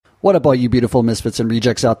What up, all you beautiful Misfits and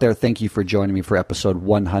Rejects out there? Thank you for joining me for episode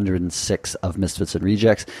 106 of Misfits and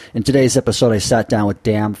Rejects. In today's episode, I sat down with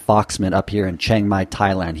Dan Foxman up here in Chiang Mai,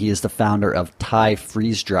 Thailand. He is the founder of Thai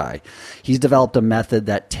Freeze Dry. He's developed a method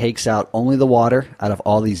that takes out only the water out of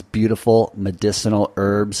all these beautiful medicinal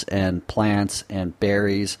herbs and plants and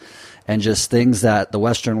berries and just things that the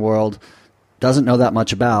Western world doesn't know that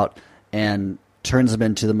much about, and turns them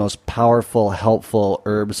into the most powerful, helpful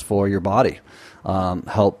herbs for your body.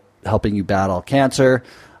 Helping you battle cancer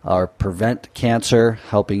or prevent cancer,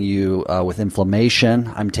 helping you with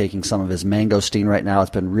inflammation. I'm taking some of his mangosteen right now.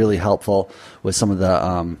 It's been really helpful with some of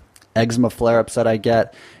the eczema flare-ups that I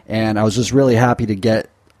get. And I was just really happy to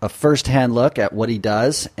get a first-hand look at what he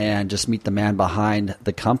does and just meet the man behind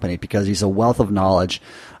the company, because he's a wealth of knowledge.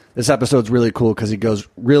 This episode's really cool because he goes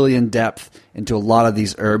really in depth into a lot of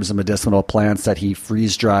these herbs and medicinal plants that he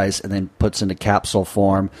freeze dries and then puts into capsule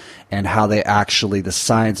form, and how they actually, the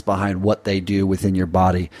science behind what they do within your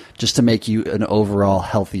body just to make you an overall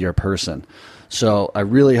healthier person. So I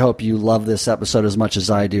really hope you love this episode as much as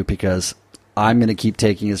I do, because I'm going to keep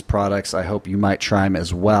taking his products. I hope you might try them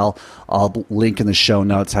as well. I'll link in the show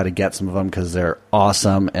notes how to get some of them, because they're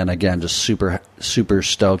awesome. And again, just super, super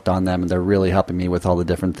stoked on them. And they're really helping me with all the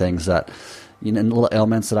different things that, little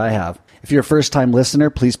ailments that I have. If you're a first-time listener,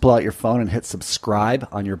 please pull out your phone and hit subscribe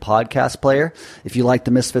on your podcast player. If you like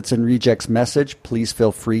the Misfits and Rejects message, please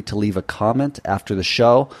feel free to leave a comment after the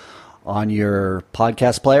show on your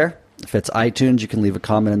podcast player. If it's iTunes, you can leave a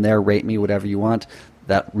comment in there, rate me, whatever you want.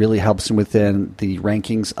 That really helps within the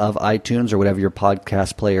rankings of iTunes or whatever your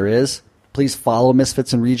podcast player is. Please follow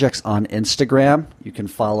Misfits and Rejects on Instagram. You can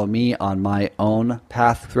follow me on my own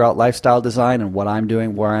path throughout lifestyle design and what I'm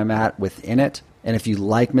doing, where I'm at within it. And if you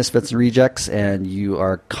like Misfits and Rejects and you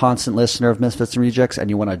are a constant listener of Misfits and Rejects and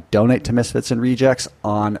you want to donate to Misfits and Rejects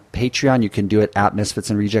on Patreon, you can do it at Misfits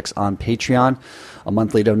and Rejects on Patreon. A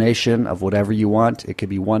monthly donation of whatever you want. It could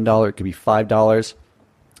be $1, it could be $5.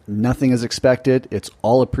 Nothing is expected. It's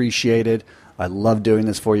all appreciated. I love doing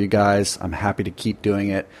this for you guys. I'm happy to keep doing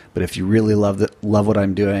it. But if you really love what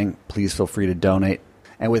I'm doing, please feel free to donate.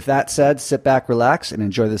 And with that said, sit back, relax, and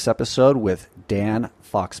enjoy this episode with Dan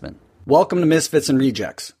Foxman. Welcome to Misfits and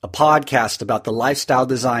Rejects, a podcast about the lifestyle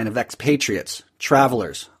design of expatriates,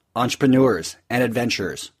 travelers, entrepreneurs, and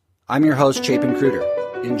adventurers. I'm your host, Chapin Cruder.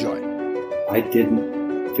 Enjoy. I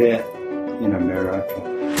didn't fit in America.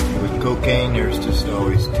 With cocaine, there's just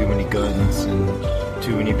always too many guns and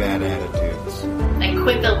too many bad attitudes. I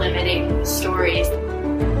quit the limiting stories.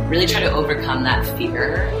 Really try to overcome that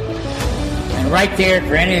fear. And right there,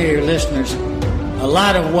 for any of your listeners, a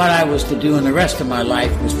lot of what I was to do in the rest of my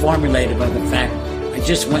life was formulated by the fact I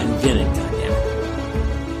just went and did it, goddammit.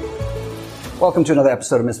 Welcome to another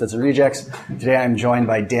episode of Misfits and Rejects. Today I'm joined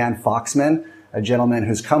by Dan Foxman, a gentleman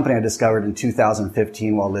whose company I discovered in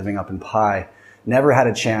 2015 while living up in Pai. Never had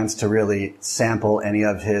a chance to really sample any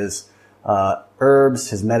of his herbs,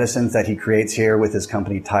 his medicines that he creates here with his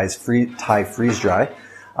company Thai Freeze Dry.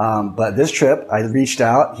 But this trip, I reached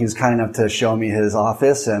out. He was kind enough to show me his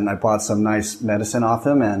office, and I bought some nice medicine off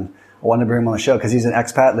him, and I wanted to bring him on the show because he's an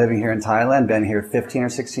expat living here in Thailand, been here 15 or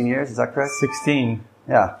 16 years. Is that correct? 16.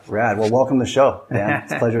 Yeah, rad. Well, welcome to the show, Dan.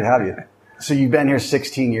 It's a pleasure to have you. So you've been here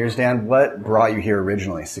 16 years, Dan. What brought you here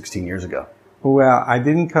originally 16 years ago? Well, I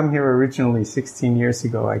didn't come here originally 16 years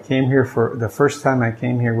ago. I came here the first time I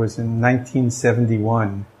came here was in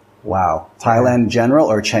 1971. Wow. Thailand in general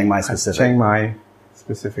or Chiang Mai specific? Chiang Mai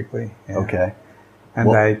specifically. Yeah. Okay.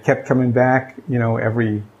 And I kept coming back,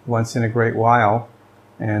 every once in a great while.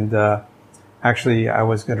 And actually, I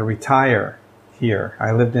was going to retire here.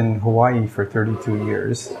 I lived in Hawaii for 32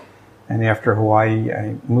 years. And after Hawaii,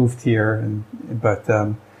 I moved here. But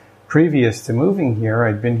previous to moving here,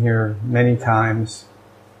 I'd been here many times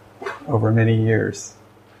over many years.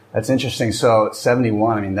 That's interesting. So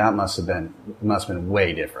 71, that must have been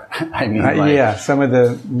way different. Yeah, some of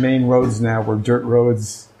the main roads now were dirt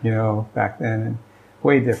roads, back then, and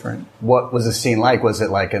way different. What was the scene like? Was it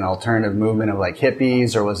like an alternative movement of like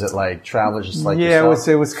hippies, or was it like travelers just like yourself?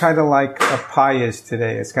 Yeah, it was kind of like a Pai is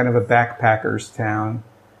today. It's kind of a backpacker's town.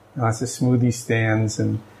 Lots of smoothie stands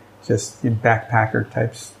and just backpacker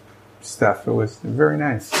types stuff. It was very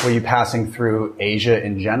nice. Were you passing through Asia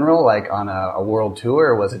in general, like on a world tour,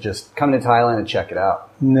 or was it just come to Thailand and check it out?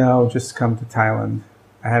 No, just come to Thailand.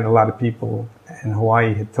 I had a lot of people in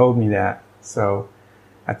Hawaii had told me that, so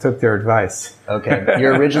I took their advice. Okay.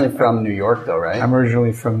 You're originally from New York, though, right? I'm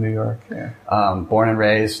originally from New York, yeah. Born and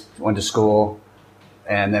raised, went to school,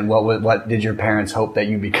 and then what did your parents hope that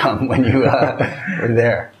you become when you were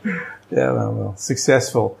there? Yeah, well,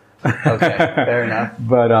 successful. Okay, fair enough.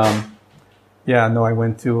 But Yeah, no, I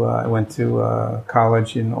went to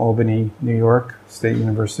college in Albany, New York, State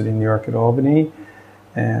University of New York at Albany,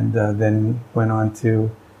 and then went on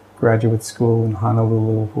to graduate school in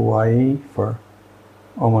Honolulu, Hawaii for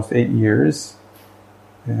almost 8 years,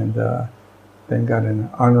 and then got an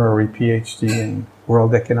honorary PhD in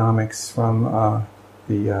world economics from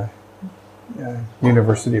the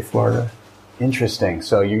University of Florida. Interesting.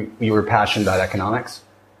 So you were passionate about economics?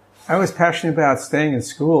 I was passionate about staying in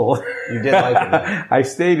school. You did like it. I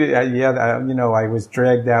stayed, I was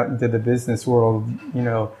dragged out into the business world,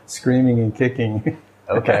 screaming and kicking.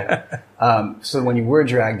 Okay. So when you were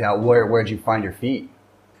dragged out, where'd you find your feet?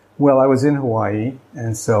 Well, I was in Hawaii,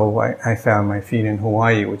 and so I found my feet in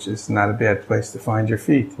Hawaii, which is not a bad place to find your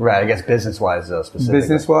feet. Right. I guess business-wise, though, specifically.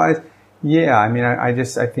 Business-wise, yeah. I mean, I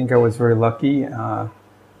think I was very lucky.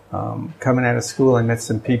 Coming out of school, I met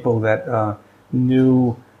some people that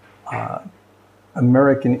knew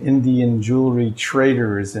American Indian jewelry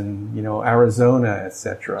traders in, Arizona,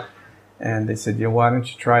 etc. And they said, why don't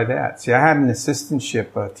you try that? See, I had an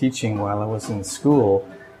assistantship teaching while I was in school,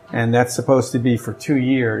 and that's supposed to be for 2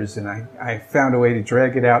 years, and I found a way to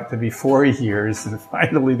drag it out to be 4 years, and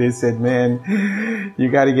finally they said, man, you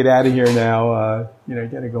got to get out of here now. You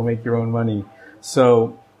got to go make your own money.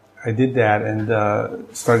 So I did that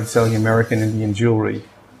and started selling American Indian jewelry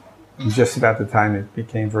just about the time it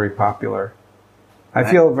became very popular. I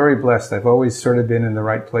feel very blessed. I've always sort of been in the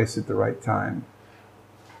right place at the right time.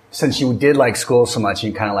 Since you did like school so much,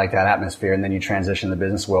 you kind of like that atmosphere, and then you transitioned to the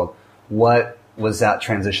business world, what was that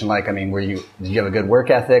transition like? I mean, did you have a good work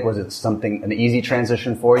ethic? Was it an easy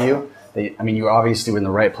transition for you? You obviously were in the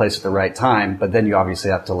right place at the right time, but then you obviously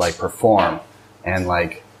have to perform and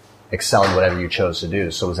excel in whatever you chose to do.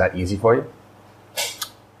 So was that easy for you?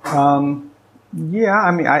 Yeah,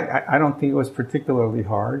 I don't think it was particularly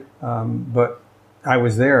hard, but I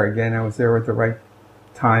was there again. I was there at the right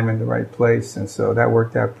time and the right place, and so that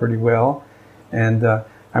worked out pretty well. And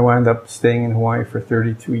I wound up staying in Hawaii for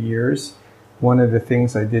 32 years. One of the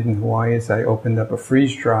things I did in Hawaii is I opened up a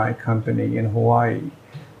freeze-dry company in Hawaii.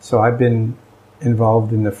 So I've been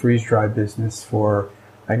involved in the freeze-dry business for,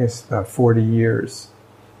 I guess, about 40 years.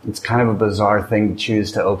 It's kind of a bizarre thing to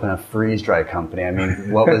choose to open a freeze-dry company. I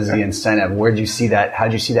mean, what was the incentive? Where'd you see that?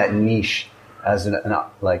 How'd you see that niche as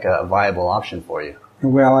a viable option for you?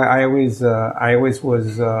 Well, I always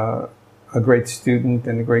was a great student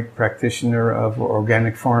and a great practitioner of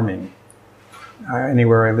organic farming.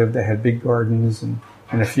 Anywhere I lived, I had big gardens, and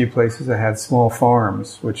in a few places I had small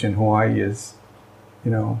farms, which in Hawaii is,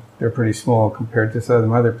 they're pretty small compared to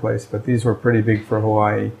some other place, but these were pretty big for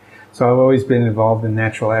Hawaii. So I've always been involved in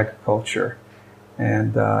natural agriculture,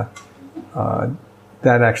 and that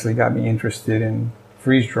actually got me interested in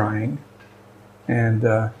freeze drying. And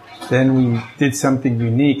then we did something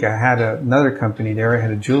unique. I had another company there. I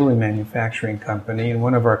had a jewelry manufacturing company, and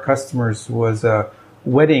one of our customers was a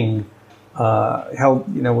wedding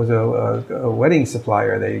was a wedding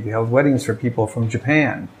supplier. They held weddings for people from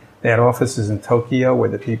Japan. They had offices in Tokyo where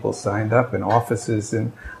the people signed up, and offices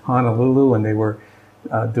in Honolulu, and they were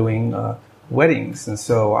doing weddings. And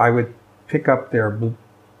so I would pick up their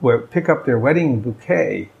wedding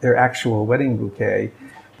bouquet, their actual wedding bouquet,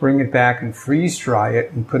 bring it back and freeze dry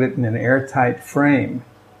it and put it in an airtight frame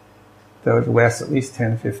that would last at least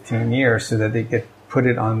 10, 15 years so that they could put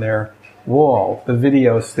it on their wall. The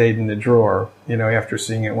video stayed in the drawer. After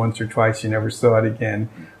seeing it once or twice, you never saw it again.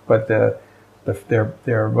 But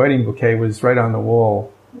their wedding bouquet was right on the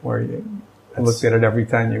wall where you looked at it every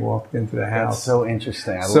time you walked into the house. That's so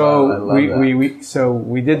interesting. I love that. So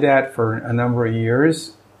we did that for a number of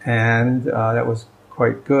years, and that was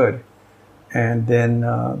quite good. And then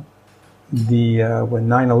when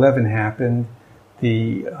 9/11 happened,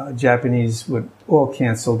 the Japanese would all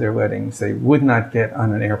cancel their weddings. They would not get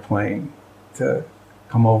on an airplane to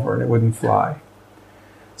come over. They wouldn't fly.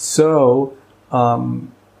 So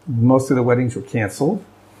most of the weddings were canceled,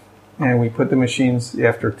 and we put the machines,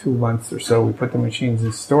 after 2 months or so, we put the machines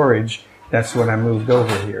in storage. That's when I moved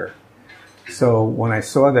over here. So when I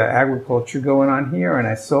saw the agriculture going on here, and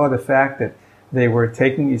I saw the fact that they were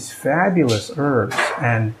taking these fabulous herbs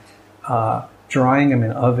and drying them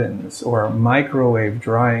in ovens or microwave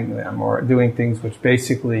drying them or doing things which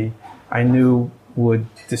basically I knew would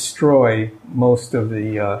destroy most of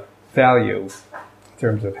the value in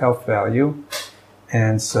terms of health value.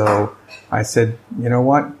 And so I said, you know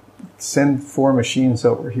what? Send 4 machines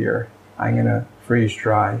over here. I'm going to freeze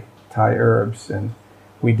dry Thai herbs. And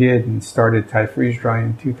we did, and started Thai freeze dry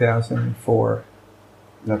in 2004.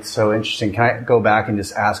 That's so interesting. Can I go back and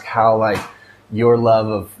just ask how your love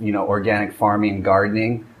of, organic farming and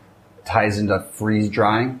gardening ties into freeze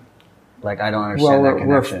drying? Like, I don't understand that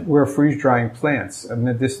connection. We're freeze-drying plants,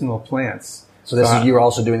 medicinal plants. So you were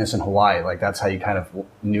also doing this in Hawaii. Like, that's how you kind of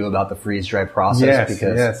knew about the freeze-dry process?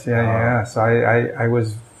 Yes. So I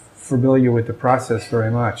was familiar with the process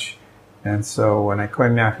very much. And so when I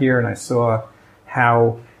came out here and I saw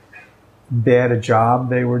how bad a job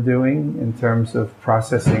they were doing in terms of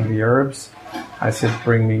processing the herbs, I said,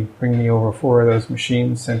 bring me over 4 of those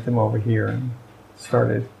machines, sent them over here and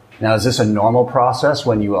started. Now, is this a normal process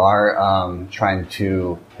when you are trying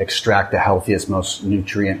to extract the healthiest, most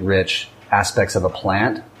nutrient-rich aspects of a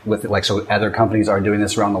plant? So other companies are doing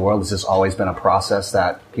this around the world. Has this always been a process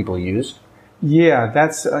that people use? Yeah,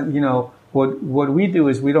 that's what we do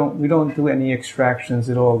is we don't do any extractions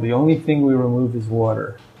at all. The only thing we remove is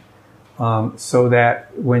water, so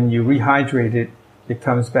that when you rehydrate it, it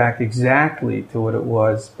comes back exactly to what it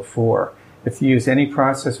was before. If you use any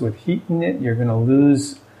process with heat in it, you're going to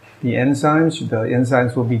lose the enzymes. The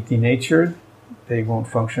enzymes will be denatured. They won't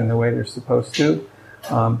function the way they're supposed to.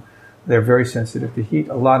 They're very sensitive to heat.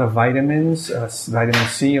 A lot of vitamins, vitamin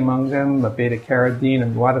C among them, beta-carotene,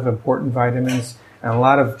 and a lot of important vitamins, and a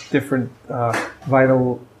lot of different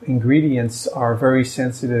vital ingredients are very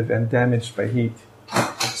sensitive and damaged by heat.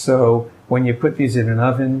 So when you put these in an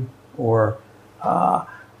oven or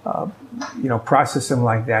process them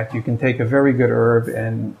like that, you can take a very good herb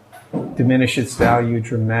and diminish its value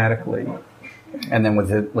dramatically. And then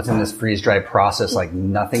within this freeze-dry process, like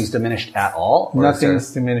nothing's diminished at all?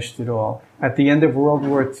 Nothing's diminished at all. At the end of World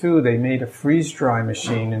War II, they made a freeze-dry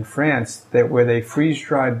machine in France where they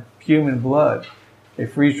freeze-dried human blood. They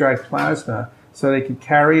freeze-dried plasma so they could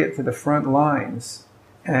carry it to the front lines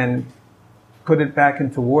and put it back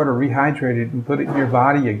into water, rehydrate it, and put it in your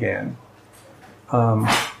body again.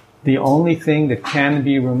 The only thing that can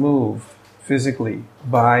be removed physically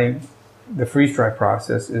by the freeze-dry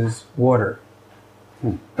process is water.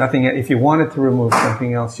 Nothing. If you wanted to remove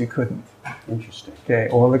something else, you couldn't. Interesting. Okay,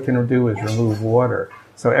 all it can do is remove water.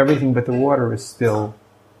 So everything but the water is still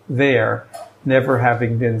there, never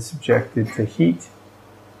having been subjected to heat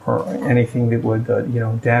or anything that would,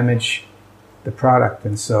 damage the product.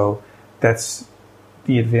 And so that's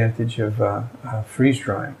the advantage of freeze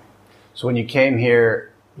drying. So when you came here,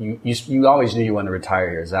 you always knew you wanted to retire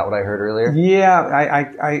here. Is that what I heard earlier? Yeah,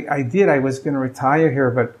 I did. I was going to retire here,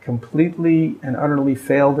 but completely and utterly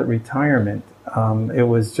failed at retirement. It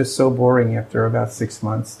was just so boring after about 6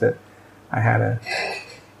 months that I had to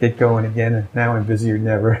get going again. And now I'm busier than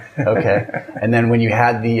ever. Okay. And then when you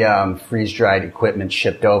had the freeze-dried equipment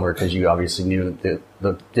shipped over, because you obviously knew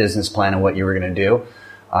the business plan and what you were going to do,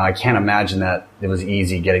 I can't imagine that it was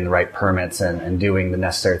easy getting the right permits and doing the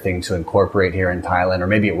necessary thing to incorporate here in Thailand. Or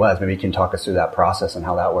maybe it was. Maybe you can talk us through that process and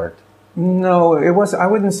how that worked. No, it was. I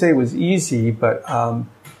wouldn't say it was easy, but the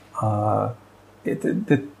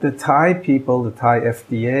Thai people, the Thai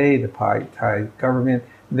FDA, the Thai government,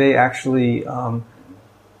 they actually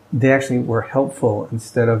were helpful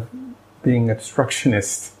instead of being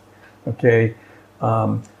obstructionists. Okay,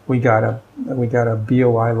 we got a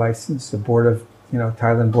BOI license, the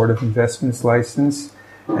Thailand Board of Investments license,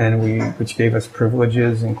 and which gave us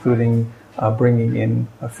privileges, including bringing in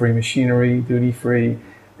free machinery, duty free,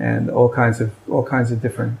 and all kinds of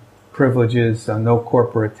different privileges, no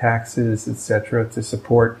corporate taxes, etc., to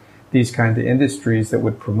support these kind of industries that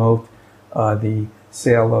would promote the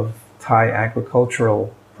sale of Thai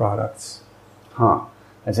agricultural products. Huh.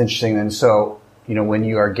 That's interesting. And so, when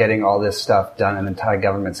you are getting all this stuff done and the Thai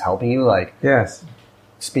government's helping you, like, yes.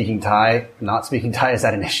 Speaking Thai, not speaking Thai, is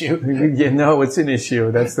that an issue? Yeah, no, it's an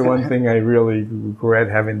issue. That's the one thing I really regret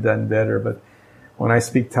having done better. But when I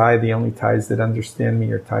speak Thai, the only Thais that understand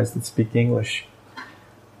me are Thais that speak English.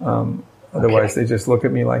 Otherwise, They just look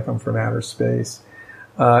at me like I'm from outer space.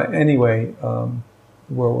 Anyway,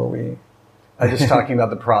 where were we? I was just talking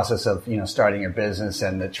about the process of, starting your business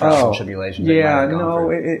and the trials and tribulations. Yeah,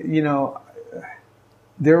 no,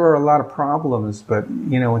 there are a lot of problems, but,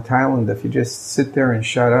 in Thailand, if you just sit there and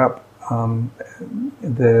shut up,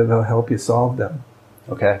 they'll help you solve them.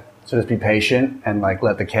 Okay. So just be patient and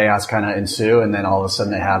let the chaos kind of ensue, and then all of a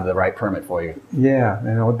sudden they have the right permit for you. Yeah.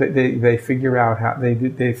 They figure out how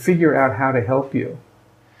they figure out how to help you.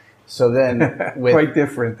 So then quite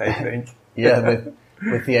different, I think. Yeah.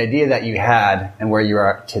 With the idea that you had and where you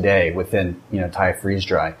are today within, Thai freeze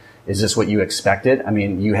dry, is this what you expected? I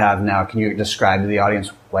mean, you have now, can you describe to the audience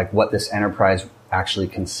what this enterprise actually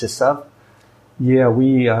consists of? Yeah,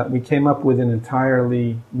 we came up with an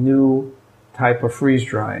entirely new type of freeze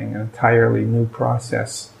drying, an entirely new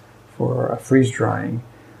process for freeze drying.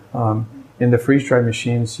 In the freeze dry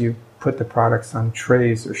machines, you put the products on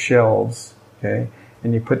trays or shelves, okay,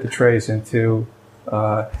 and you put the trays into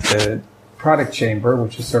the product chamber,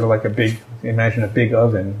 which is sort of like imagine a big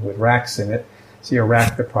oven with racks in it. So you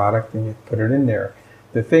rack the product and you put it in there.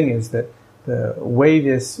 The thing is that the way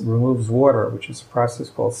this removes water, which is a process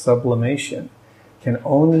called sublimation, can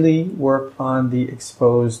only work on the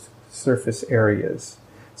exposed surface areas.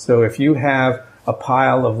 So if you have a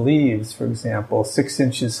pile of leaves, for example, 6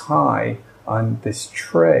 inches high on this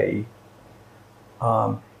tray,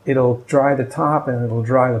 it'll dry the top and it'll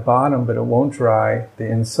dry the bottom, but it won't dry the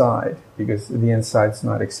inside because the inside's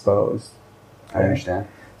not exposed. Okay? I understand.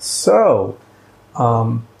 So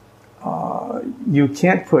you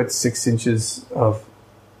can't put 6 inches of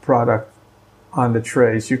product on the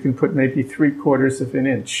trays. You can put maybe 3/4 of an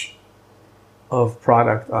inch of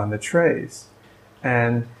product on the trays.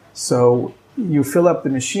 And so you fill up the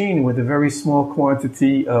machine with a very small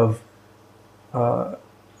quantity of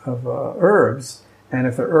herbs. And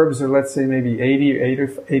if the herbs are, let's say, maybe 80 or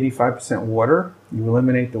 85% water, you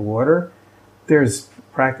eliminate the water, there's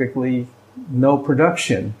practically no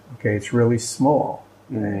production. Okay, it's really small.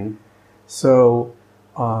 Mm-hmm. So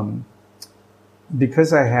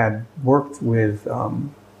because I had worked with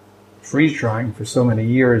freeze drying for so many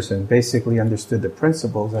years and basically understood the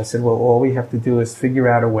principles, I said, well, all we have to do is figure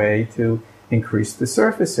out a way to increase the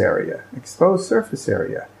surface area, exposed surface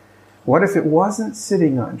area. What if it wasn't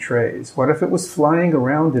sitting on trays? What if it was flying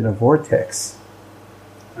around in a vortex?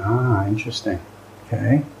 Ah, interesting.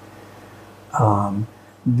 Okay.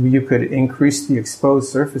 You could increase the exposed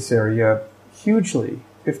surface area hugely,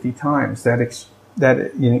 50 times.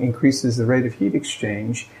 That increases the rate of heat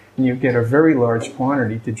exchange, and you get a very large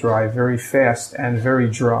quantity to dry very fast and very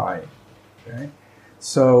dry. Okay?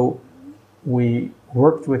 So we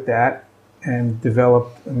worked with that and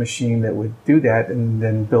developed a machine that would do that, and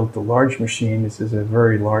then built a large machine. This is a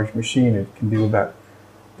very large machine. It can do about,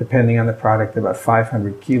 depending on the product, about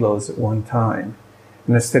 500 kilos at one time.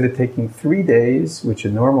 And instead of taking 3 days, which a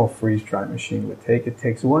normal freeze-dry machine would take, it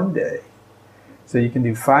takes 1 day. So you can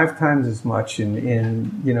do 5 times as much in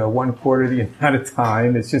 1/4 the amount of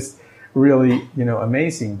time. It's just really,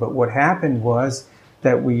 amazing. But what happened was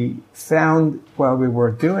that we found while we were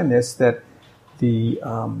doing this that the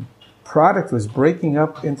product was breaking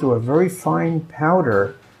up into a very fine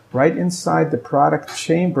powder right inside the product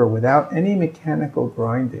chamber without any mechanical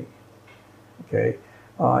grinding. Okay.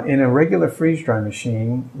 In a regular freeze-dry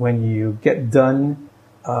machine, when you get done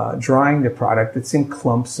drying the product, it's in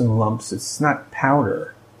clumps and lumps. It's not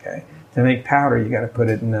powder. Okay. To make powder, you got to put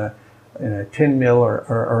it in a tin mill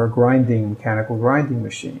or a mechanical grinding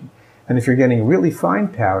machine. And if you're getting really fine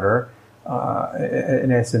powder,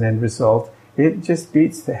 and as an end result, it just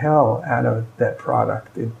beats the hell out of that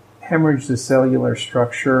product. It hemorrhages the cellular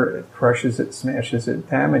structure, it crushes it, smashes it,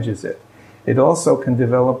 damages it. It also can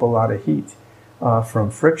develop a lot of heat from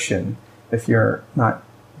friction if you're not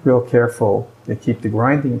real careful to keep the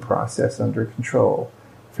grinding process under control.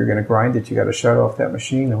 If you're going to grind it, you got to shut off that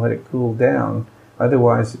machine and let it cool down.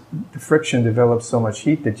 Otherwise, the friction develops so much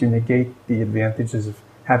heat that you negate the advantages of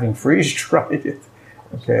having freeze-dried it.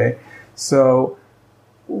 Okay, so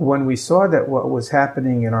when we saw that what was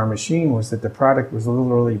happening in our machine was that the product was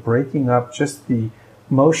literally breaking up, just the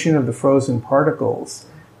motion of the frozen particles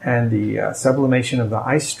and the sublimation of the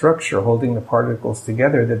ice structure holding the particles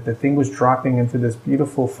together, that the thing was dropping into this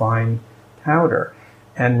beautiful fine powder.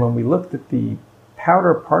 And when we looked at the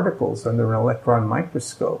powder particles under an electron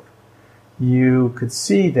microscope, you could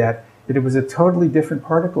see that it was a totally different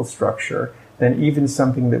particle structure than even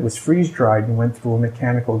something that was freeze-dried and went through a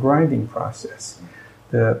mechanical grinding process.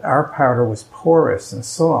 Our powder was porous and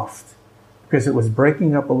soft because it was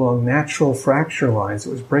breaking up along natural fracture lines.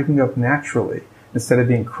 It was breaking up naturally instead of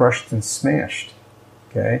being crushed and smashed.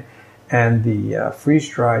 Okay, and the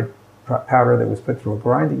freeze-dried powder that was put through a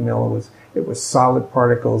grinding mill, it was solid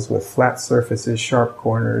particles with flat surfaces, sharp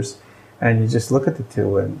corners, and you just look at the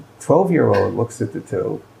two, and 12-year-old looks at the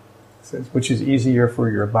two, says, which is easier for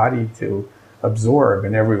your body to absorb,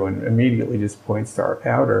 and everyone immediately just points to our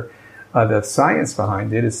powder. The science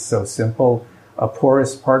behind it is so simple. A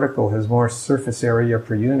porous particle has more surface area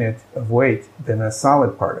per unit of weight than a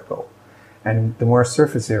solid particle. And the more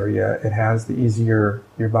surface area it has, the easier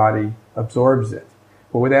your body absorbs it.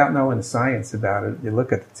 But without knowing the science about it, you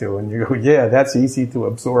look at the two and you go, yeah, that's easy to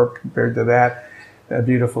absorb compared to that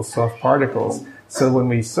beautiful soft particles. So when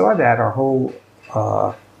we saw that, our whole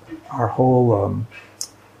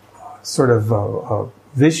sort of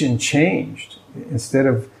vision changed. Instead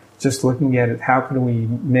of just looking at it, how can we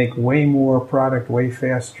make way more product way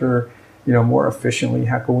faster, more efficiently?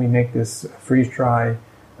 How can we make this freeze-dry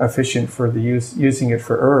efficient for the using it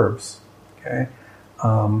for herbs? Okay,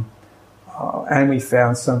 and we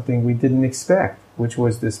found something we didn't expect. which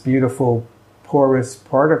was this beautiful porous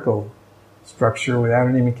particle structure without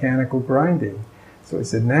any mechanical grinding. So I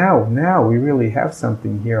said, now we really have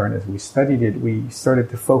something here. And as we studied it, we started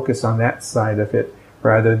to focus on that side of it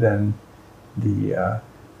rather than the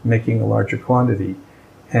making a larger quantity.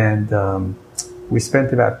 And we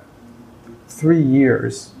spent about 3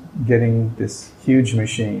 years getting this huge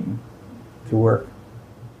machine to work.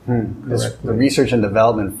 The research and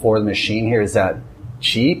development for the machine here, is that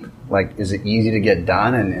cheap? Like, is it easy to get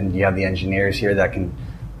done? And you have the engineers here that can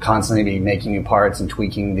constantly be making new parts and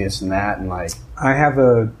tweaking this and that, and like... I have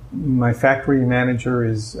my factory manager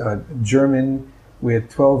is German with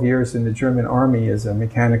 12 years in the German army as a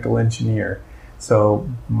mechanical engineer. So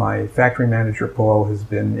my factory manager, Paul, has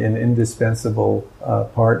been an indispensable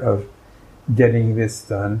part of getting this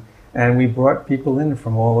done. And we brought people in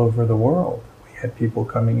from all over the world. We had people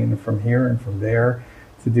coming in from here and from there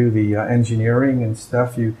to do the engineering and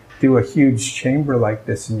stuff. You do a huge chamber like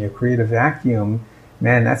this and you create a vacuum,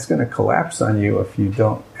 man, that's going to collapse on you if you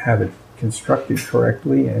don't have it constructed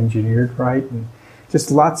correctly, engineered right, and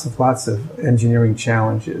just lots of engineering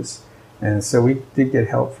challenges. And so we did get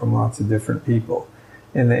help from lots of different people.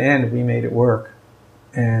 In the end, we made it work.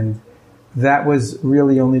 And that was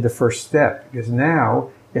really only the first step, because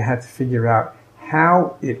now you had to figure out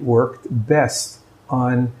how it worked best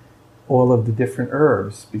on all of the different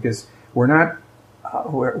herbs, because we're not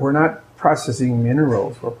processing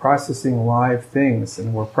minerals, we're processing live things,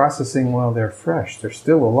 and we're processing while they're fresh. They're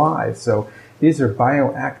still alive. So these are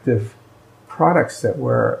bioactive products that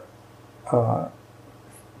we're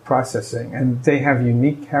processing, and they have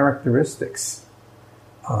unique characteristics,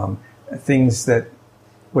 things that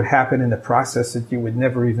would happen in the process that you would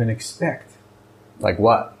never even expect. Like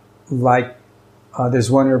what? Like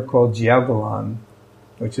there's one herb called jiaogulan,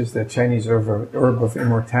 which is the Chinese herb of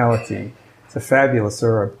immortality. It's a fabulous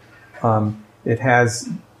herb. It has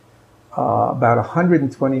about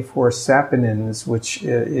 124 saponins, which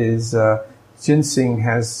is ginseng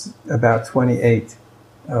has about 28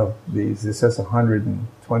 of these. This has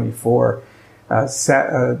 124.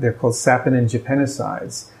 They're called saponin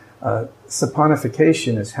gepennicides.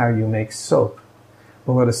 Saponification is how you make soap.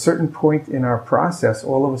 Well, at a certain point in our process,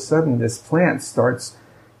 all of a sudden this plant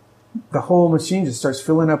the whole machine just starts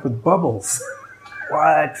filling up with bubbles.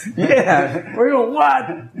 What? Yeah. We're going, what?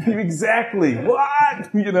 Exactly.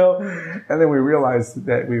 What? And then we realized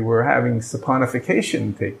that we were having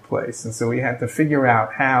saponification take place. And so we had to figure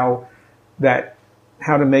out how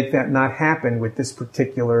to make that not happen with this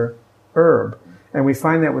particular herb. And we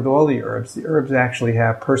find that with all the herbs. The herbs actually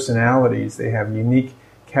have personalities. They have unique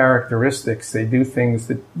characteristics. They do things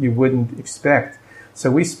that you wouldn't expect. So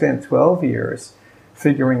we spent 12 years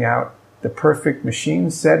figuring out the perfect machine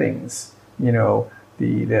settings,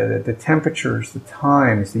 the temperatures, the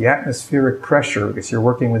times, the atmospheric pressure, because you're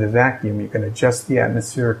working with a vacuum, you can adjust the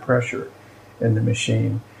atmospheric pressure in the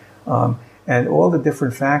machine, and all the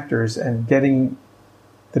different factors, and getting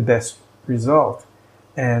the best result.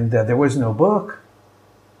 And there was no book.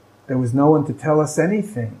 There was no one to tell us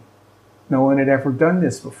anything. No one had ever done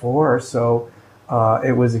this before, so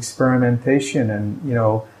it was experimentation, and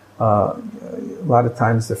a lot of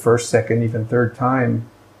times the first, second, even third time,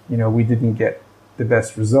 we didn't get the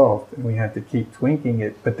best result, and we had to keep tweaking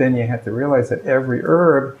it. But then you have to realize that every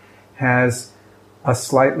herb has a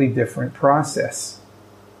slightly different process.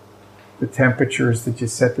 The temperatures that you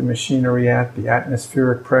set the machinery at, the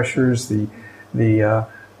atmospheric pressures, the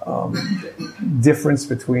difference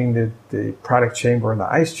between the product chamber and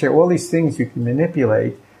the ice chamber, all these things you can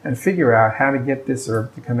manipulate and figure out how to get this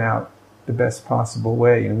herb to come out the best possible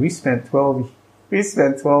way. And we spent 12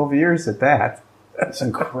 years at that. That's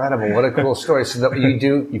incredible. What a cool story. So that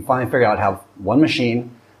you finally figure out how one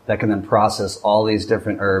machine that can then process all these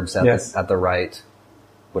different herbs at the right,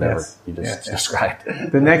 whatever you just described.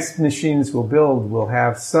 The next machines we'll build will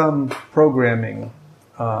have some programming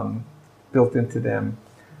built into them.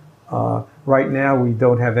 Right now, we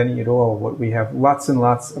don't have any at all. We have lots and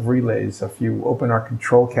lots of relays. If you open our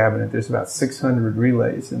control cabinet, there's about 600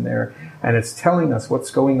 relays in there, and it's telling us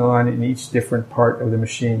what's going on in each different part of the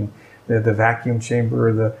machine. The vacuum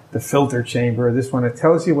chamber, the filter chamber, this one, it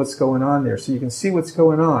tells you what's going on there. So you can see what's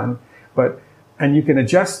going on, and you can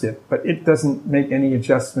adjust it, but it doesn't make any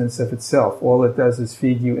adjustments of itself. All it does is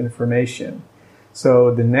feed you information.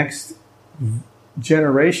 So the next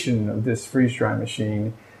generation of this freeze-dry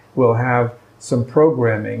machine will have some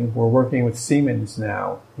programming. We're working with Siemens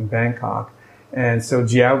now in Bangkok. And so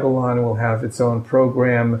jiaogulan will have its own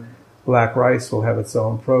program. Black rice will have its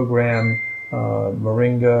own program.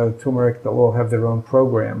 Moringa, turmeric, they'll all have their own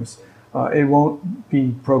programs. It won't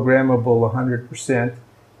be programmable 100%.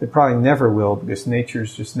 It probably never will because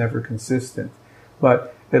nature's just never consistent.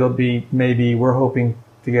 But it'll be maybe we're hoping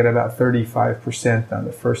to get about 35% on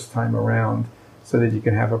the first time around so that you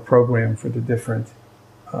can have a program for the different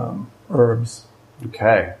herbs.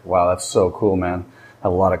 Okay. Wow, that's so cool, man. I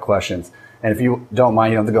have a lot of questions. And if you don't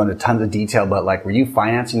mind, you don't have to go into tons of detail, but like, were you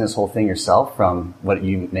financing this whole thing yourself from what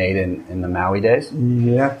you made in the Maui days?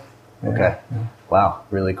 Yeah. Okay. Yeah. Wow,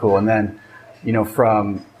 really cool. And then,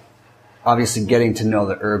 from obviously getting to know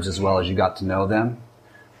the herbs as well as you got to know them,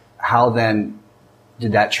 how then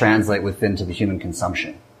did that translate within to the human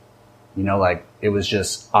consumption? Like it was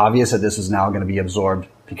just obvious that this was now going to be absorbed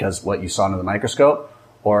because what you saw under the microscope,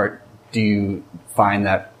 or do you find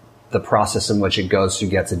that the process in which it goes through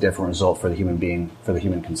gets a different result for the human being, for the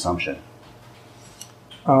human consumption?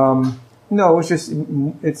 No, it's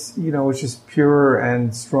just purer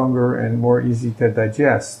and stronger and more easy to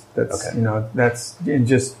digest. That's, Okay. That's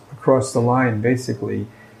just across the line, basically.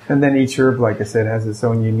 And then each herb, like I said, has its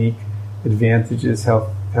own unique advantages,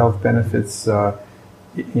 health benefits,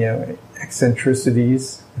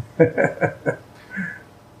 eccentricities.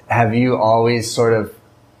 Have you always sort of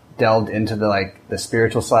delved into the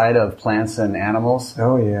spiritual side of plants and animals?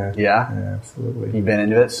 Oh, yeah. Yeah? Yeah, absolutely. You've been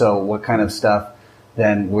into it. So what kind of stuff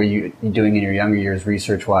then were you doing in your younger years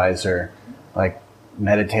research-wise, or like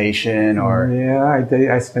meditation or?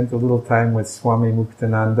 Yeah, I spent a little time with Swami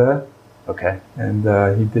Muktananda. Okay. And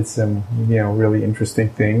he did some, really interesting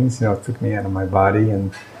things. It took me out of my body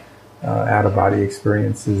and out-of-body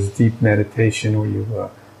experiences, deep meditation where you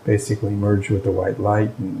basically merge with the white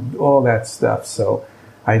light and all that stuff. So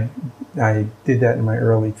I did that in my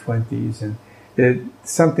early 20s, and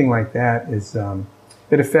something like that is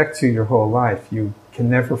it affects you your whole life. You can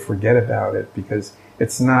never forget about it because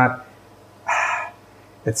it's not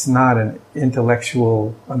an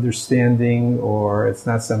intellectual understanding, or it's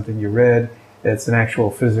not something you read. It's an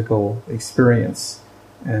actual physical experience,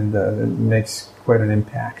 and it makes quite an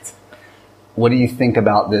impact. What do you think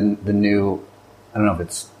about the new, I don't know if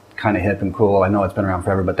it's kind of hip and cool, I know it's been around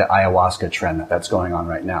forever, but the ayahuasca trend that's going on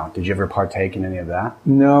right now? Did you ever partake in any of that?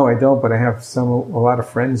 No, I don't, but I have a lot of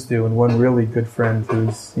friends do, and one really good friend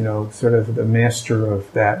who's, sort of the master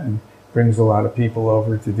of that and brings a lot of people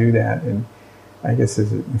over to do that. And I guess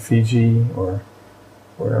is it in Fiji or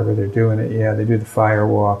wherever they're doing it? Yeah, they do the fire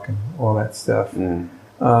walk and all that stuff.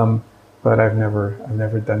 But I've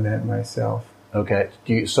never done that myself. Okay.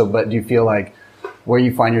 Do you feel like where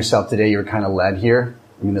you find yourself today, you're kind of led here?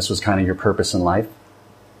 I mean, this was kind of your purpose in life?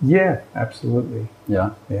 Yeah, absolutely.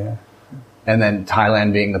 Yeah. Yeah. And then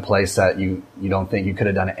Thailand being the place that you don't think you could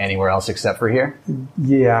have done it anywhere else except for here?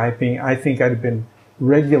 Yeah, I think I'd have been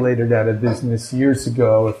regulated out of business years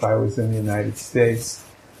ago if I was in the United States.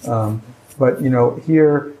 But,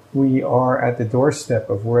 here we are at the doorstep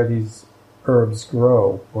of where these herbs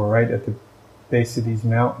grow. We're right at the base of these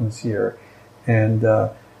mountains here. And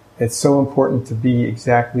it's so important to be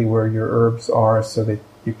exactly where your herbs are so that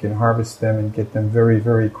you can harvest them and get them very,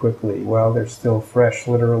 very quickly while they're still fresh,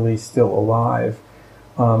 literally still alive,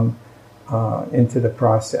 into the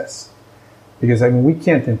process. Because, we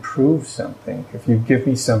can't improve something. If you give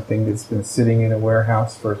me something that's been sitting in a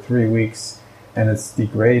warehouse for 3 weeks and it's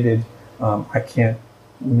degraded, I can't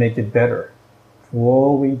make it better.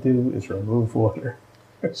 All we do is remove water.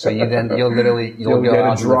 So you'll go get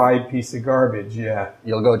a dried piece of garbage, yeah.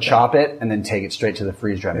 You'll go chop it and then take it straight to the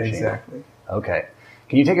freeze dry machine. Exactly. Okay.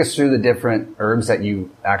 Can you take us through the different herbs that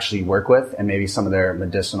you actually work with and maybe some of their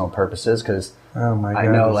medicinal purposes? Because oh my God,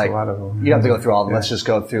 I know there's a lot of them. You have to go through all of them. Yeah. Let's just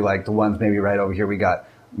go through the ones maybe right over here. We got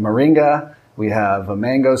moringa. We have a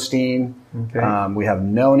mangosteen. Okay. We have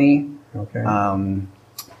noni. Okay.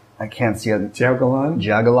 I can't see it. Jagalan.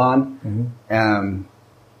 Jagalan.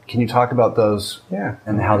 Can you talk about those? Yeah.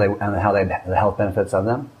 And the health benefits of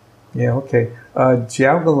them? Yeah. Okay.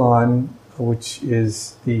 Jiaogalan, which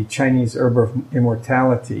is the Chinese herb of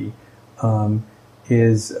immortality,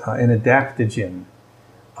 is an adaptogen.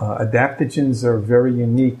 Adaptogens are very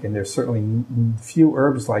unique, and there's certainly few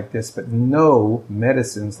herbs like this, but no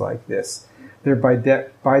medicines like this. They're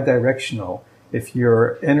bidirectional. If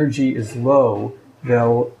your energy is low,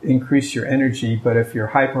 they'll increase your energy, but if you're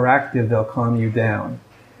hyperactive, they'll calm you down.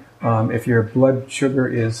 If your blood sugar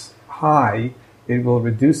is high, it will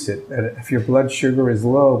reduce it. If your blood sugar is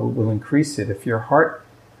low, it will increase it. If your heart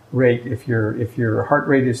rate is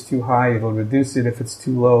too high, it'll reduce it. If it's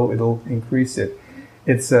too low, it'll increase it.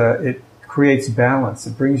 It creates balance.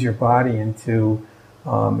 It brings your body into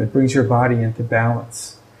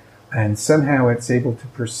balance, and somehow it's able to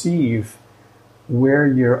perceive where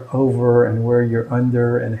you're over and where you're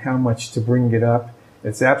under and how much to bring it up.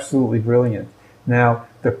 It's absolutely brilliant. Now,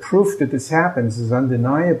 the proof that this happens is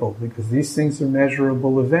undeniable because these things are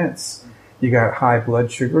measurable events. You got high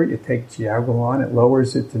blood sugar, you take Giagulan, it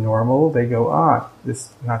lowers it to normal. They go, this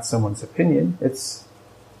is not someone's opinion, it's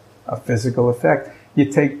a physical effect. You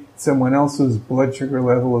take someone else whose blood sugar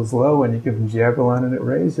level is low and you give them Giagulan and it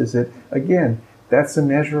raises it. Again, that's a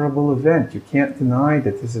measurable event. You can't deny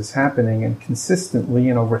that this is happening, and consistently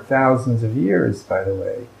and over thousands of years, by the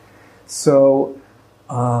way. So,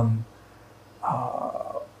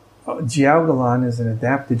 Giagulan is an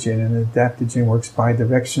adaptogen, and an adaptogen works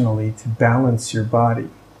bidirectionally to balance your body.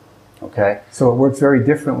 Okay. So it works very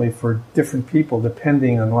differently for different people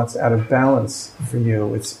depending on what's out of balance for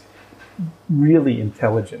you. It's really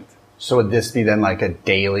intelligent. So would this be then like a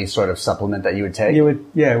daily sort of supplement that you would take?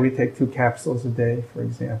 We take 2 capsules a day, for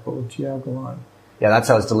example, of Giagulan. Yeah, that's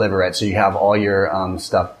how it's delivered, right? So you have all your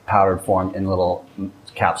stuff powdered form in little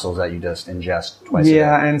capsules that you just ingest twice a day.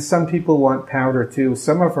 Yeah, and some people want powder too.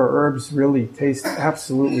 Some of our herbs really taste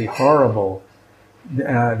absolutely horrible.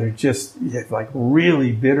 They're just like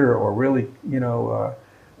really bitter or really,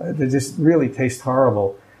 they just really taste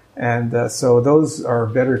horrible. And so those are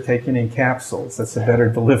better taken in capsules. That's a better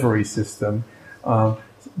delivery system.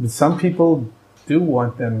 Some people do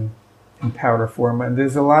want them in powder form, and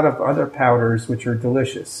there's a lot of other powders which are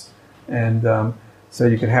delicious. And so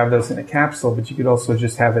you could have those in a capsule, but you could also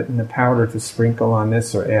just have it in the powder to sprinkle on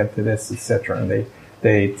this or add to this, etc. And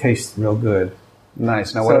they taste real good.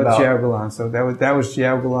 Nice. Now what about Giagulan? So that was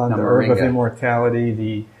Giagulan, the herb of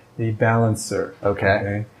immortality, the balancer.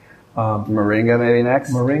 Okay. Moringa maybe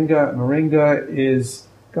next? Moringa is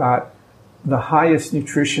got the highest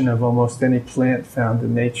nutrition of almost any plant found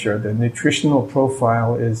in nature. The nutritional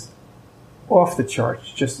profile is off the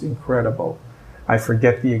charts, just incredible. I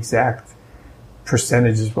forget the exact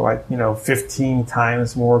percentages, but 15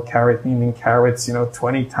 times more carotene in carrots,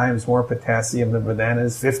 20 times more potassium than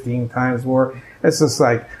bananas, 15 times more. It's just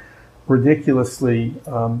like ridiculously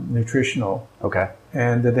nutritional. Okay.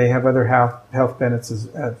 And they have other health benefits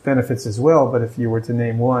as well, but if you were to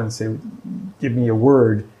name one, say, give me a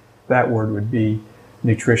word, that word would be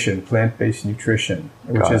nutrition, plant-based nutrition,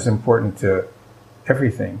 which is important to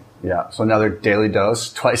everything. Yeah, so another daily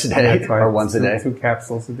dose, twice a day or once a day? 2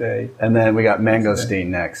 capsules a day. And then we got mangosteen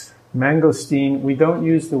next. Mangosteen, we don't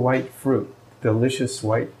use the white fruit, delicious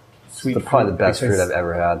white sweet fruit. It's probably the best fruit I've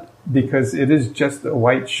ever had. Because it is just a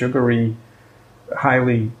white, sugary,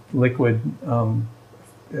 highly liquid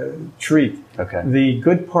treat. Okay. The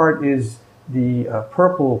good part is the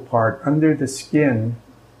purple part under the skin,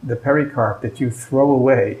 the pericarp that you throw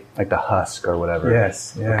away. Like the husk or whatever.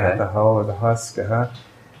 Yes, yeah, okay. The hull or the husk.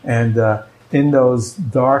 And in those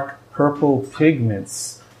dark purple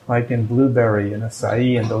pigments, like in blueberry and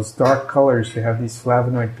acai, and those dark colors, they have these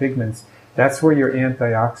flavonoid pigments. That's where your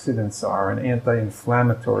antioxidants are and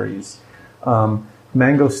anti-inflammatories.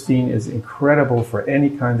 Mangosteen is incredible for any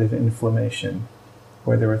kind of inflammation,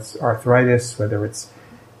 whether it's arthritis, whether it's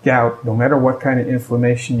gout, no matter what kind of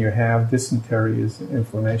inflammation you have. Dysentery is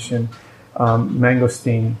inflammation.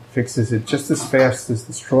 Mangosteen fixes it just as fast as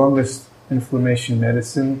the strongest inflammation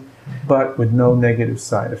medicine, but with no negative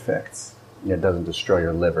side effects. Yeah, it doesn't destroy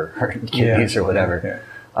your liver or kidneys or whatever. Yeah.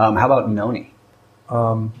 How about noni?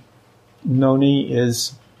 Noni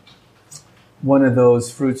is one of those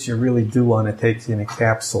fruits you really do want to take in a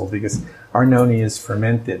capsule because our noni is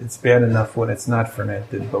fermented. It's bad enough when it's not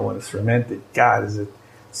fermented, but when it's fermented, God, does it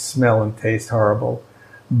smell and taste horrible.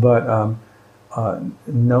 But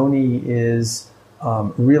noni is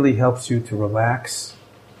really helps you to relax.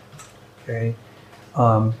 Okay,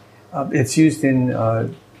 it's used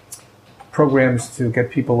in programs to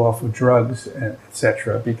get people off of drugs,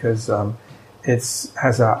 etc., because it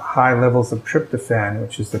has a high levels of tryptophan,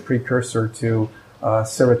 which is the precursor to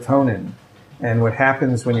serotonin. And what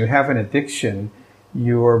happens when you have an addiction,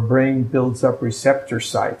 your brain builds up receptor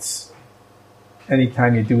sites.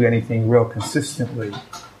 Anytime you do anything real consistently,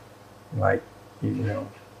 like,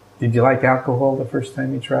 did you like alcohol the first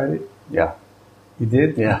time you tried it? Yeah. You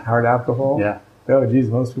did? Yeah. Hard alcohol? Yeah. Oh, geez,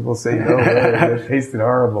 most people say no. It tasted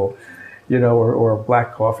horrible. Or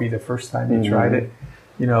black coffee the first time you tried it.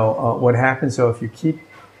 What happens, so if you keep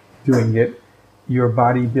doing it, your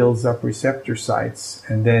body builds up receptor sites,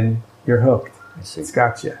 and then you're hooked. I see. It's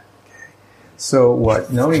got you. Okay. So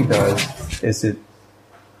what noni does is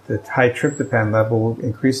the high tryptophan level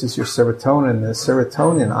increases your serotonin. The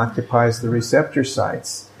serotonin occupies the receptor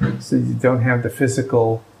sites, so you don't have the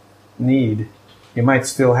physical need. You might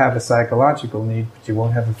still have a psychological need, but you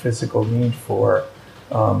won't have a physical need for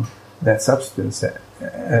that substance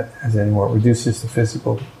as anymore. It reduces the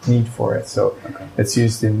physical need for it. So it's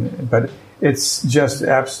used but it's just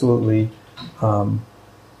absolutely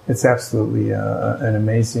It's absolutely an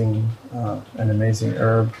amazing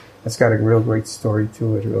herb. It's got a real great story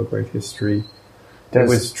to it, a real great history. It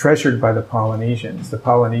was treasured by the Polynesians. The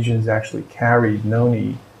Polynesians actually carried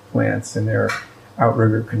noni plants in their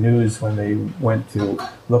outrigger canoes when they went to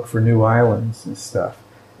look for new islands and stuff.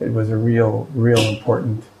 It was a real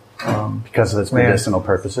important because of its plant. medicinal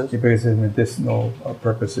purposes? Because of medicinal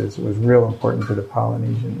purposes. It was real important to the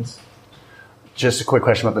Polynesians. Just a quick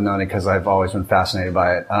question about the noni, because I've always been fascinated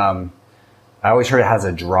by it. I always heard it has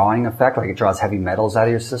a drawing effect, like it draws heavy metals out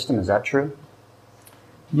of your system. Is that true?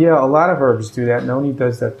 Yeah, a lot of herbs do that. Noni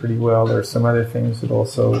does that pretty well. There are some other things that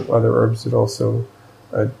other herbs that also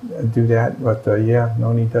do that. But yeah,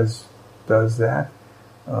 noni does that.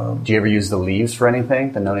 Do you ever use the leaves for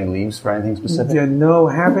anything? The noni leaves for anything specific? Yeah, no,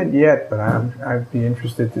 haven't yet, but I'd be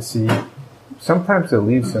interested to see. Sometimes the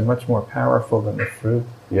leaves are much more powerful than the fruit.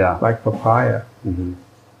 Yeah. Like papaya. Mm-hmm.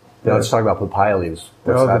 Yeah, let's talk about papaya leaves.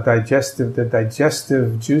 The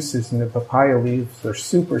digestive juices in the papaya leaves are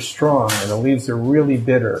super strong, and the leaves are really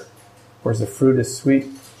bitter. Whereas the fruit is sweet.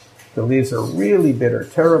 The leaves are really bitter,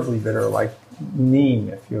 terribly bitter, like neem,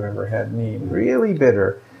 if you ever had neem. Really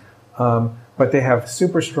bitter. But they have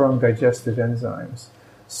super strong digestive enzymes.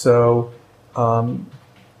 So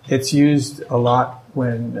it's used a lot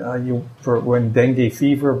when when dengue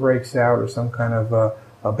fever breaks out or some kind of a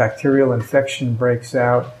bacterial infection breaks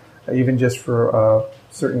out, even just for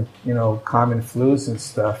certain common flus and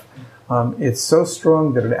stuff. It's so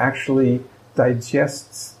strong that it actually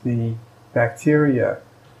digests the bacteria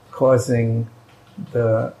causing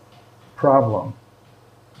the problem.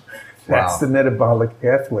 That's the metabolic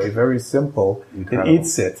pathway. Very simple. Incredible. It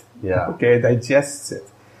eats it. Yeah. Okay, it digests it.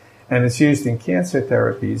 And it's used in cancer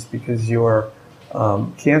therapies because your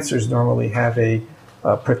cancers normally have a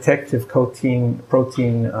protective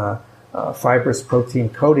fibrous protein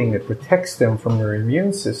coating that protects them from your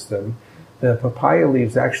immune system. The papaya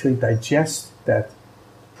leaves actually digest that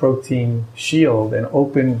protein shield and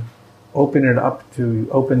open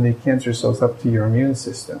the cancer cells up to your immune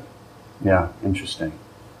system. Yeah, interesting.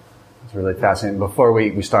 It's really fascinating. Before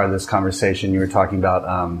we started this conversation, you were talking about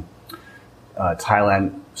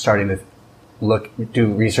Thailand starting to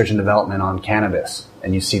do research and development on cannabis,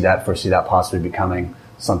 and you foresee that possibly becoming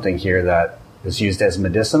something here that is used as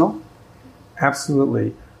medicinal?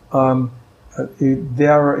 Absolutely. They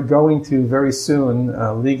are going to very soon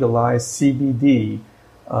legalize CBD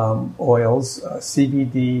oils.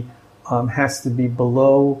 CBD has to be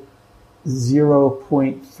below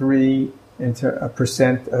 0.3%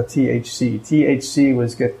 THC. THC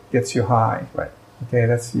gets you high. Right. Okay,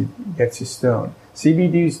 gets you stoned.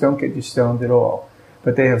 CBDs don't get you stoned at all,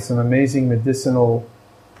 but they have some amazing medicinal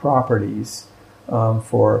properties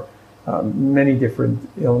for many different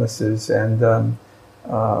illnesses, and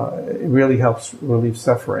it really helps relieve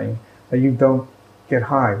suffering. You don't get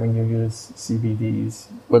high when you use CBDs.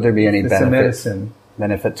 Would there be any It's a medicine.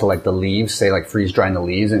 benefit to like the leaves, say like freeze drying the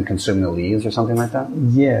leaves and consuming the leaves or something like that?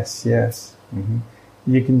 Yes. Mm-hmm.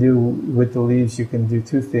 You can do with the leaves. You can do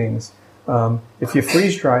two things. If you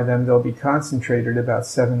freeze dry them, they'll be concentrated about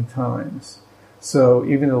 7 times. So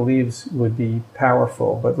even the leaves would be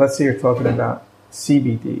powerful. But let's say you're talking about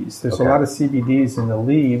CBDs. There's a lot of CBDs in the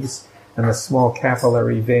leaves and the small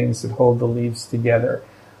capillary veins that hold the leaves together.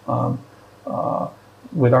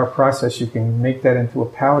 With our process, you can make that into a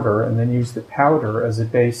powder and then use the powder as a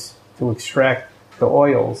base to extract the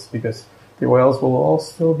oils, because the oils will all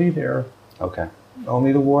still be there. Okay.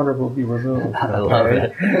 Only the water will be removed. I love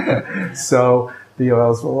it. So the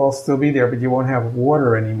oils will all still be there, but you won't have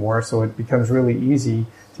water anymore, so it becomes really easy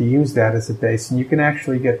to use that as a base. And you can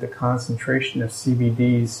actually get the concentration of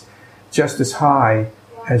CBDs just as high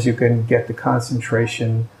as you can get the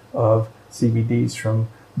concentration of CBDs from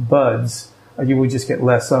buds. You would just get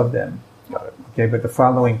less of them. Got it. Okay, but the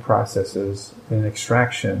following processes in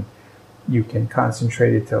extraction, you can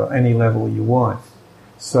concentrate it to any level you want.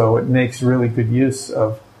 So it makes really good use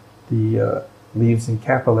of the leaves and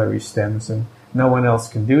capillary stems, and no one else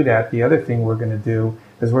can do that. The other thing we're going to do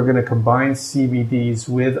is we're going to combine CBDs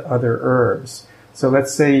with other herbs. So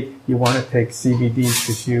let's say you want to take CBDs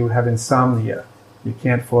because you have insomnia. You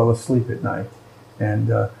can't fall asleep at night.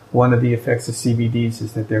 And one of the effects of CBDs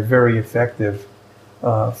is that they're very effective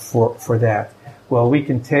for that. Well, we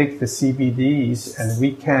can take the CBDs and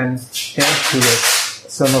we can add to it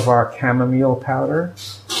some of our chamomile powder,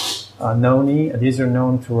 noni. These are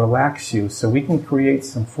known to relax you. So we can create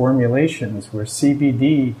some formulations where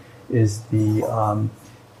CBD is the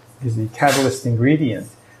catalyst ingredient,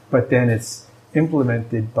 but then it's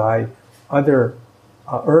implemented by other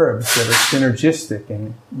herbs that are synergistic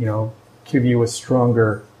and give you a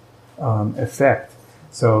stronger effect.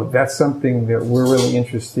 So that's something that we're really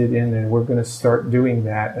interested in, and we're going to start doing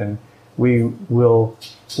that. And we will,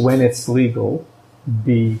 when it's legal,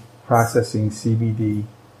 be processing CBD.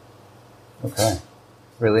 Okay.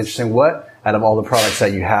 Really interesting. What, out of all the products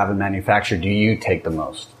that you have and manufacture, do you take the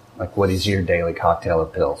most? Like, what is your daily cocktail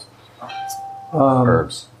of pills?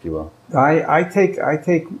 Herbs, if you will. I take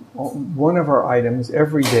one of our items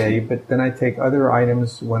every day, but then I take other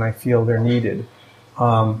items when I feel they're needed.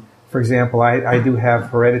 For example, I do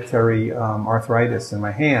have hereditary arthritis in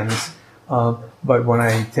my hands, but when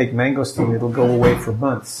I take mangosteen, it'll go away for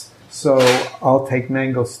months. So I'll take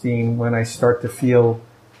mangosteen when I start to feel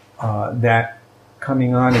that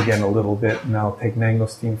coming on again a little bit, and I'll take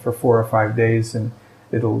mangosteen for 4 or 5 days, and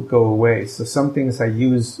it'll go away. So some things I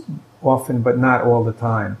use often, but not all the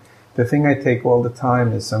time. The thing I take all the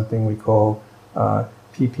time is something we call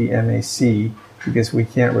PPMAC, because we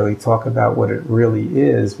can't really talk about what it really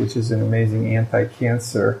is, which is an amazing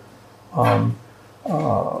anti-cancer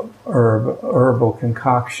herbal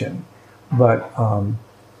concoction. But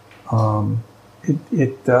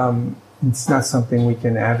it's not something we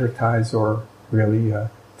can advertise or really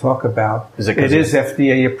talk about. It is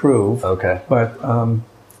FDA approved. Okay. But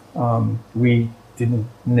we didn't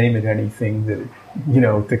name it anything that,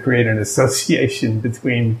 to create an association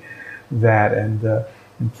between that and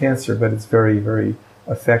cancer, but it's very, very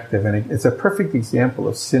effective. And it's a perfect example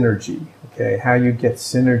of synergy, okay, how you get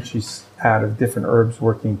synergies out of different herbs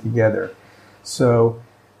working together. So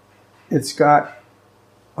it's got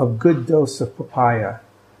a good dose of papaya.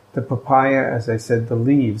 The papaya, as I said, the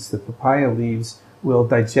papaya leaves will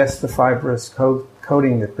digest the fibrous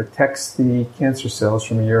coating that protects the cancer cells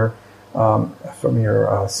from your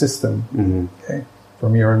system, okay,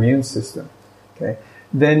 from your immune system, okay.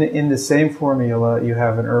 Then in the same formula, you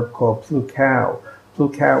have an herb called Plukao.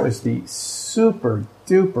 Plukao is the super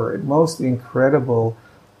duper, most incredible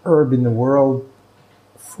herb in the world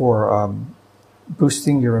for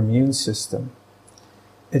boosting your immune system.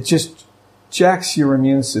 It just jacks your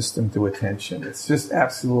immune system to attention. It's just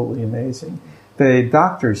absolutely amazing. The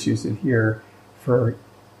doctors use it here for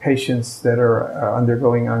patients that are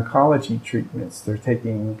undergoing oncology treatments. They're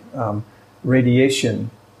taking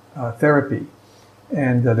radiation therapy.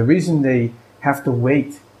 And the reason they have to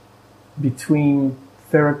wait between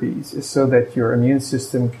therapies is so that your immune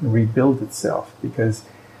system can rebuild itself, because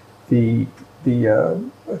the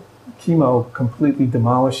chemo completely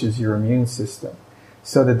demolishes your immune system.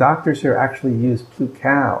 So the doctors here actually use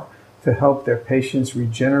Plukao to help their patients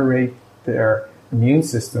regenerate their immune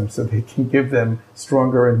system so they can give them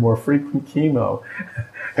stronger and more frequent chemo.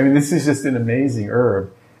 I mean, this is just an amazing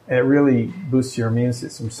herb. And it really boosts your immune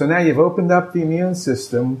system. So now you've opened up the immune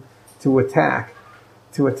system to attack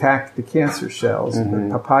the cancer cells. The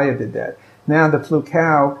papaya did that. Now the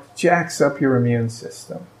Plukao jacks up your immune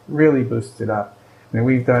system, really boosts it up. I mean,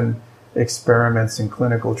 we've done experiments and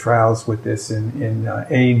clinical trials with this in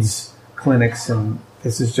AIDS clinics, and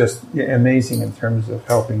this is just amazing in terms of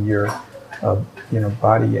helping your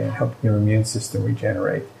body and helping your immune system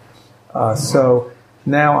regenerate. So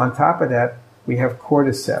now on top of that, we have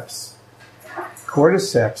cordyceps.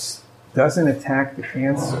 Cordyceps doesn't attack the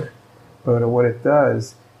cancer, but what it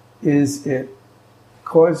does is it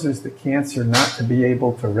causes the cancer not to be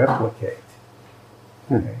able to replicate.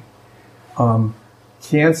 Okay.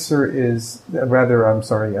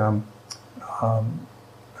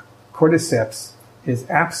 Cordyceps is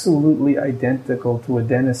absolutely identical to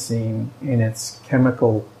adenosine in its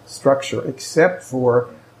chemical structure, except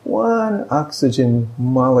for one oxygen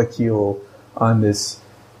molecule on this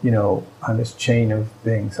chain of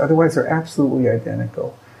things. Otherwise, they're absolutely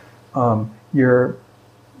identical. Your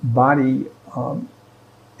body,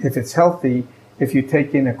 if it's healthy, if you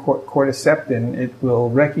take in a cordycepin, it will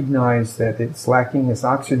recognize that it's lacking this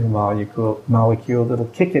oxygen molecule.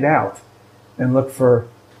 It'll kick it out and look for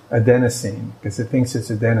adenosine, because it thinks it's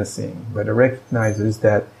adenosine, but it recognizes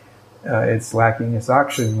that it's lacking its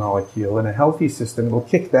oxygen molecule. In a healthy system, it'll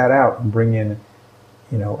kick that out and bring in,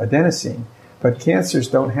 adenosine. But cancers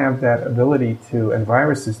don't have that ability to, and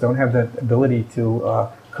viruses don't have that ability to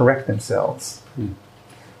correct themselves.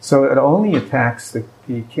 So it only attacks the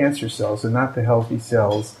cancer cells and not the healthy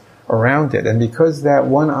cells around it. And because that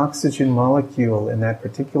one oxygen molecule in that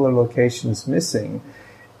particular location is missing,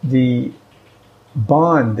 the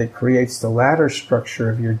bond that creates the ladder structure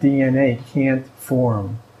of your DNA can't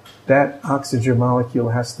form. That oxygen molecule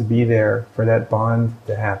has to be there for that bond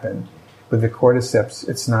to happen. With the cordyceps,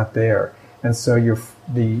 it's not there. And so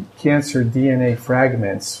the cancer DNA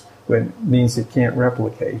fragments, which means it can't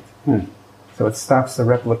replicate. So it stops the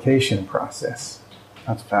replication process.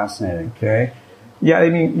 That's fascinating. Okay. Yeah, I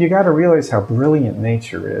mean, you got to realize how brilliant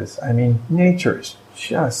nature is. I mean, nature is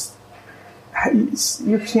just,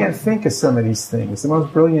 you can't think of some of these things. The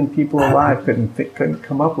most brilliant people alive couldn't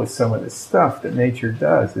come up with some of this stuff that nature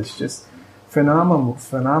does. It's just phenomenal.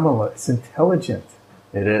 It's intelligent.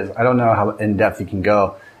 It is. I don't know how in depth you can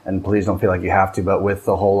go, and please don't feel like you have to, but with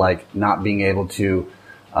the whole, like, not being able to,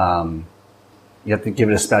 you have to give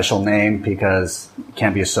it a special name because it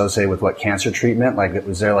can't be associated with what cancer treatment. Like,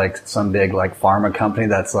 was there like some big like pharma company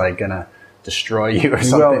that's like gonna destroy you or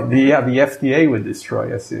something? Well, the FDA would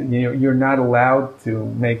destroy us. You know, you're not allowed to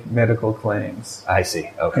make medical claims. I see.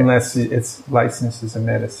 Okay. Unless it's licensed as a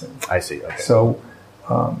medicine. I see. Okay. So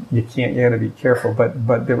you got to be careful.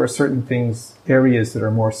 But there are certain areas that are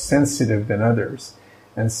more sensitive than others,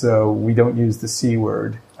 and so we don't use the C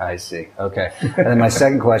word. I see. Okay. And then my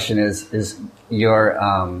second question is your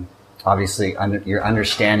obviously your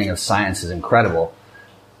understanding of science is incredible,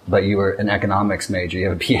 but you were an economics major. You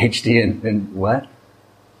have a PhD in what?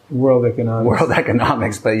 World economics. World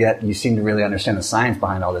economics, but yet you seem to really understand the science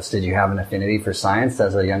behind all this. Did you have an affinity for science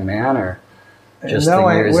as a young man, or just the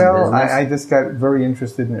years in business? I just got very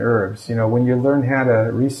interested in herbs. You know, when you learn how to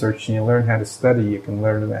research and you learn how to study, you can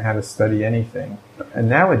learn how to study anything. And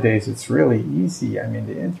nowadays, it's really easy. I mean,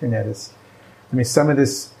 the internet some of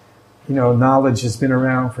this, knowledge has been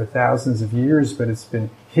around for thousands of years, but it's been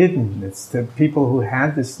hidden. It's the people who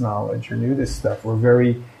had this knowledge or knew this stuff were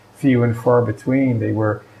very few and far between. They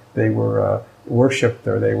were worshipped,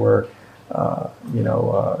 or they were,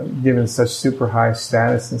 given such super high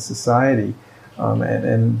status in society.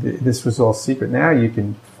 And this was all secret. Now you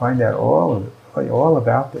can find out all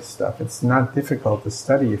about this stuff. It's not difficult to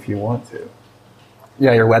study if you want to.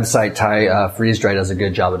 Yeah, your website, Thai Freeze Dry, does a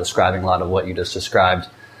good job of describing a lot of what you just described,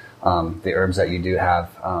 the herbs that you do have.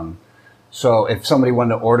 So if somebody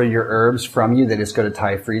wanted to order your herbs from you, they just go to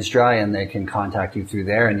Thai Freeze Dry and they can contact you through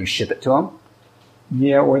there and you ship it to them?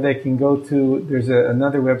 Yeah, or they can go to, there's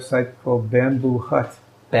another website called Bamboo Hut.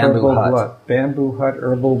 Bamboo Hut. Bamboo Hut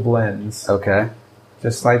Herbal Blends. Okay.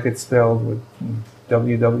 Just like it's spelled, with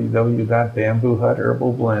www.Bamboo Hut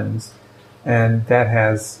Herbal Blends. And that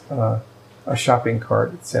has a shopping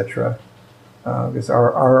cart, etc. Because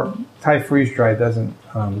our Thai Freeze Dry doesn't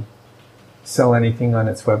sell anything on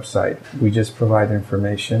its website. We just provide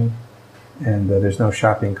information, and there's no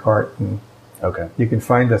shopping cart. And okay. You can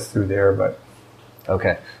find us through there, but...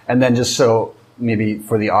 Okay. And then just so maybe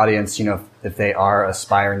for the audience, if they are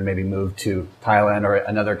aspiring to maybe move to Thailand or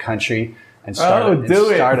another country and start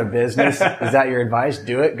a business, is that your advice?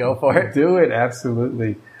 Do it. Go for it. Do it.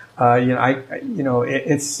 Absolutely.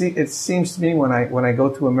 It seems to me when I go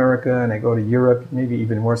to America and I go to Europe, maybe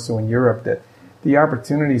even more so in Europe, that the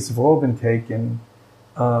opportunities have all been taken.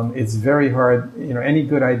 It's very hard. Any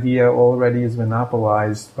good idea already is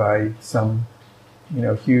monopolized by some,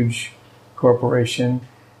 huge corporation,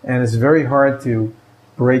 and it's very hard to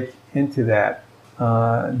break into that.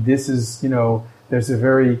 This is a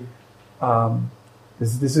very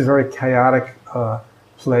chaotic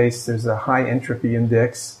place. There's a high entropy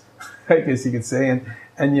index, I guess you could say,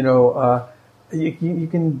 and you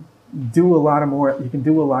can do a lot of more. You can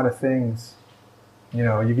do a lot of things.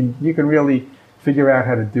 You can really figure out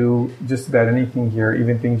how to do just about anything here,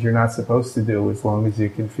 even things you're not supposed to do, as long as you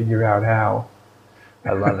can figure out how.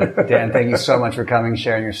 I love it. Dan, thank you so much for coming,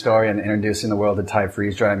 sharing your story, and introducing the world to Thai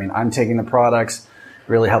Freeze Dry. I mean, I'm taking the products.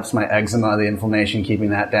 Really helps my eczema, the inflammation, keeping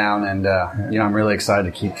that down. And, I'm really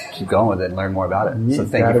excited to keep going with it and learn more about it. So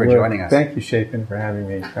thank you for joining us. Thank you, Chapin, for having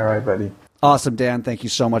me. All right, buddy. Awesome, Dan. Thank you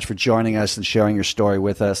so much for joining us and sharing your story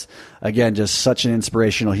with us. Again, just such an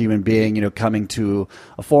inspirational human being, coming to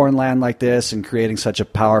a foreign land like this and creating such a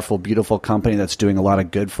powerful, beautiful company that's doing a lot of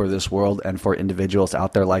good for this world and for individuals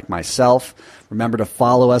out there like myself. Remember to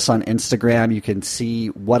follow us on Instagram. You can see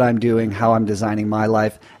what I'm doing, how I'm designing my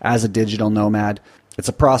life as a digital nomad. It's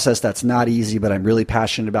a process that's not easy, but I'm really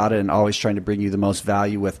passionate about it and always trying to bring you the most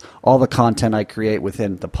value with all the content I create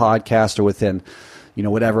within the podcast or within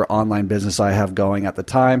whatever online business I have going at the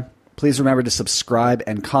time. Please remember to subscribe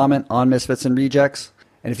and comment on Misfits and Rejects.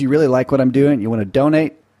 And if you really like what I'm doing, you want to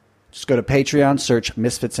donate, just go to Patreon, search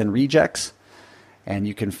Misfits and Rejects, and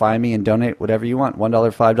you can find me and donate whatever you want. $1,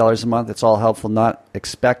 $5 a month. It's all helpful, not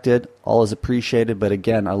expected. All is appreciated. But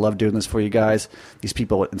again, I love doing this for you guys. These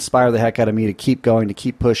people inspire the heck out of me to keep going, to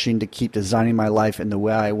keep pushing, to keep designing my life in the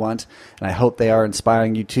way I want. And I hope they are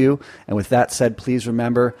inspiring you too. And with that said, please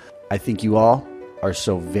remember, I think you all are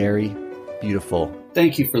so very beautiful.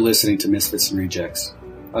 Thank you for listening to Misfits and Rejects.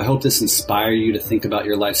 I hope this inspired you to think about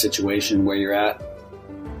your life situation, where you're at,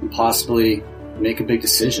 and possibly make a big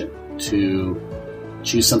decision to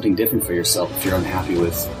choose something different for yourself if you're unhappy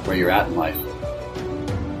with where you're at in life.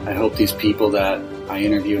 I hope these people that I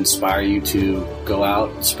interview inspire you to go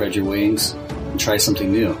out, spread your wings, and try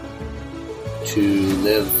something new. To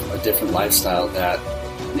live a different lifestyle that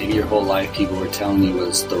maybe your whole life people were telling you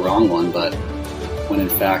was the wrong one, but when in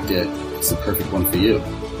fact it's the perfect one for you.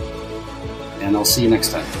 And I'll see you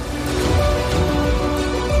next time.